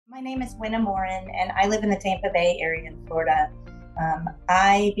My name is Winna Morin, and I live in the Tampa Bay area in Florida.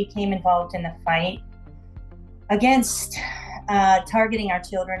 I became involved in the fight against targeting our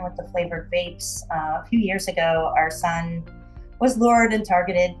children with the flavored vapes. A few years ago, our son was lured and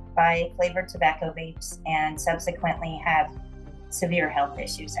targeted by flavored tobacco vapes and subsequently had severe health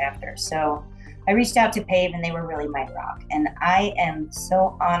issues after. So I reached out to PAVe and they were really my rock. And I am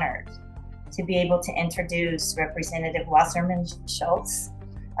so honored to be able to introduce Representative Wasserman Schultz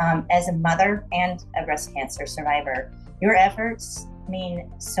as a mother and a breast cancer survivor. Your efforts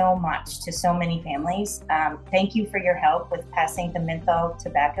mean so much to so many families. Thank you for your help with passing the menthol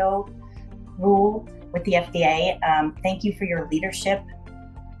tobacco rule with the FDA. Thank you for your leadership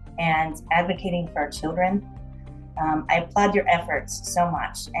and advocating for our children. I applaud your efforts so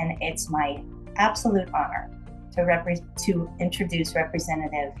much, and it's my absolute honor to introduce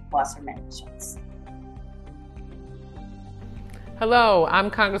Representative Wasserman Schultz. Hello,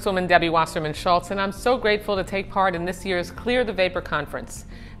 I'm Congresswoman Debbie Wasserman Schultz, and I'm so grateful to take part in this year's Clear the Vapor Conference.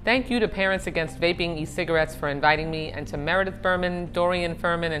 Thank you to Parents Against Vaping E-Cigarettes for inviting me, and to Meredith Berman, Dorian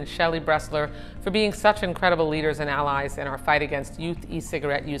Furman, and Shelley Bressler for being such incredible leaders and allies in our fight against youth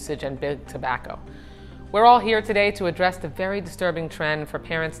e-cigarette usage and big tobacco. We're all here today to address the very disturbing trend for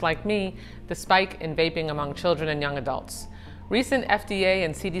parents like me, the spike in vaping among children and young adults. Recent FDA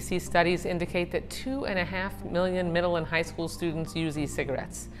and CDC studies indicate that 2.5 million middle and high school students use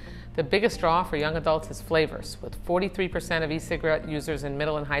e-cigarettes. The biggest draw for young adults is flavors, with 43% of e-cigarette users in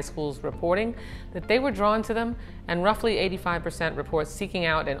middle and high schools reporting that they were drawn to them, and roughly 85% report seeking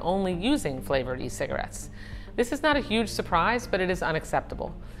out and only using flavored e-cigarettes. This is not a huge surprise, but it is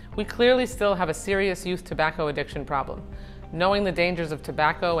unacceptable. We clearly still have a serious youth tobacco addiction problem. Knowing the dangers of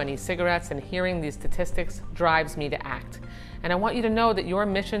tobacco and e-cigarettes and hearing these statistics drives me to act. And I want you to know that your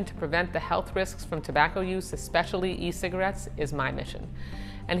mission to prevent the health risks from tobacco use, especially e-cigarettes, is my mission.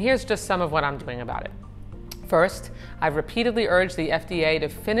 And here's just some of what I'm doing about it. First, I've repeatedly urged the FDA to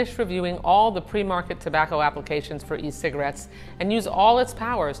finish reviewing all the pre-market tobacco applications for e-cigarettes and use all its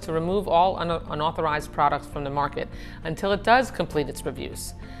powers to remove all unauthorized products from the market until it does complete its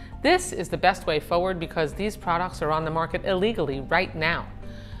reviews. This is the best way forward because these products are on the market illegally right now.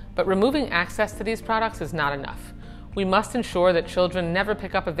 But removing access to these products is not enough. We must ensure that children never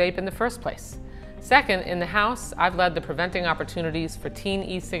pick up a vape in the first place. Second, in the House, I've led the Preventing Opportunities for Teen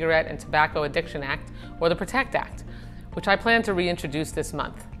E-Cigarette and Tobacco Addiction Act, or the PROTECT Act, which I plan to reintroduce this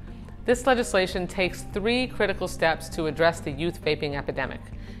month. This legislation takes 3 critical steps to address the youth vaping epidemic.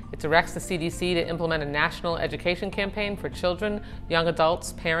 It directs the CDC to implement a national education campaign for children, young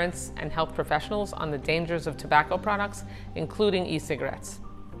adults, parents, and health professionals on the dangers of tobacco products, including e-cigarettes.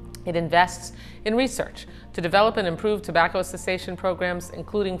 It invests in research to develop and improve tobacco cessation programs,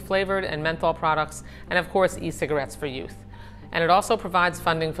 including flavored and menthol products, and of course, e-cigarettes for youth. And it also provides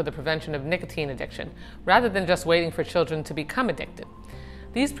funding for the prevention of nicotine addiction, rather than just waiting for children to become addicted.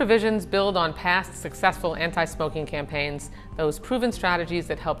 These provisions build on past successful anti-smoking campaigns, those proven strategies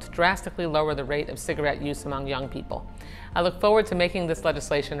that helped drastically lower the rate of cigarette use among young people. I look forward to making this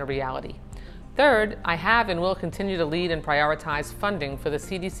legislation a reality. Third, I have and will continue to lead and prioritize funding for the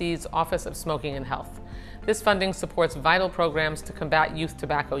CDC's Office of Smoking and Health. This funding supports vital programs to combat youth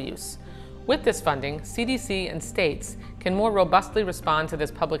tobacco use. With this funding, CDC and states can more robustly respond to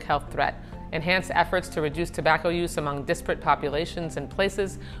this public health threat, enhance efforts to reduce tobacco use among disparate populations and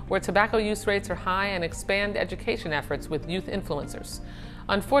places where tobacco use rates are high, and expand education efforts with youth influencers.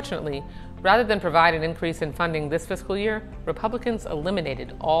 Unfortunately, rather than provide an increase in funding this fiscal year, Republicans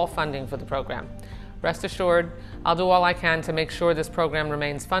eliminated all funding for the program. Rest assured, I'll do all I can to make sure this program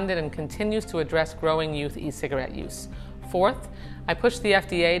remains funded and continues to address growing youth e-cigarette use. Fourth, I pushed the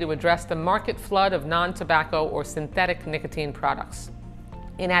FDA to address the market flood of non-tobacco or synthetic nicotine products.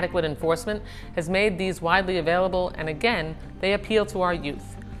 Inadequate enforcement has made these widely available, and again, they appeal to our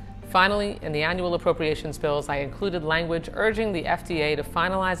youth. Finally, in the annual appropriations bills, I included language urging the FDA to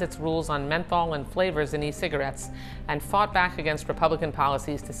finalize its rules on menthol and flavors in e-cigarettes, and fought back against Republican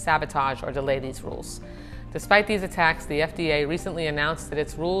policies to sabotage or delay these rules. Despite these attacks, the FDA recently announced that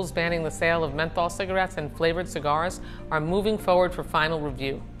its rules banning the sale of menthol cigarettes and flavored cigars are moving forward for final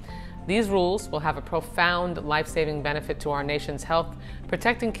review. These rules will have a profound life-saving benefit to our nation's health,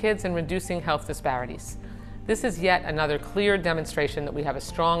 protecting kids and reducing health disparities. This is yet another clear demonstration that we have a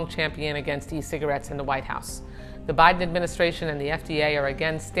strong champion against e-cigarettes in the White House. The Biden administration and the FDA are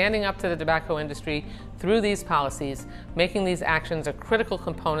again standing up to the tobacco industry through these policies, making these actions a critical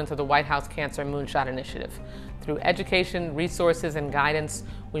component of the White House Cancer Moonshot Initiative. Through education, resources, and guidance,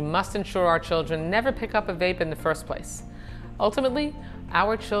 we must ensure our children never pick up a vape in the first place. Ultimately,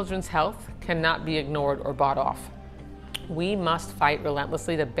 our children's health cannot be ignored or bought off. We must fight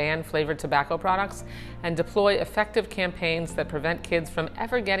relentlessly to ban flavored tobacco products and deploy effective campaigns that prevent kids from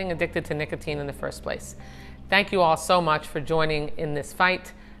ever getting addicted to nicotine in the first place. Thank you all so much for joining in this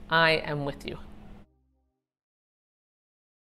fight. I am with you.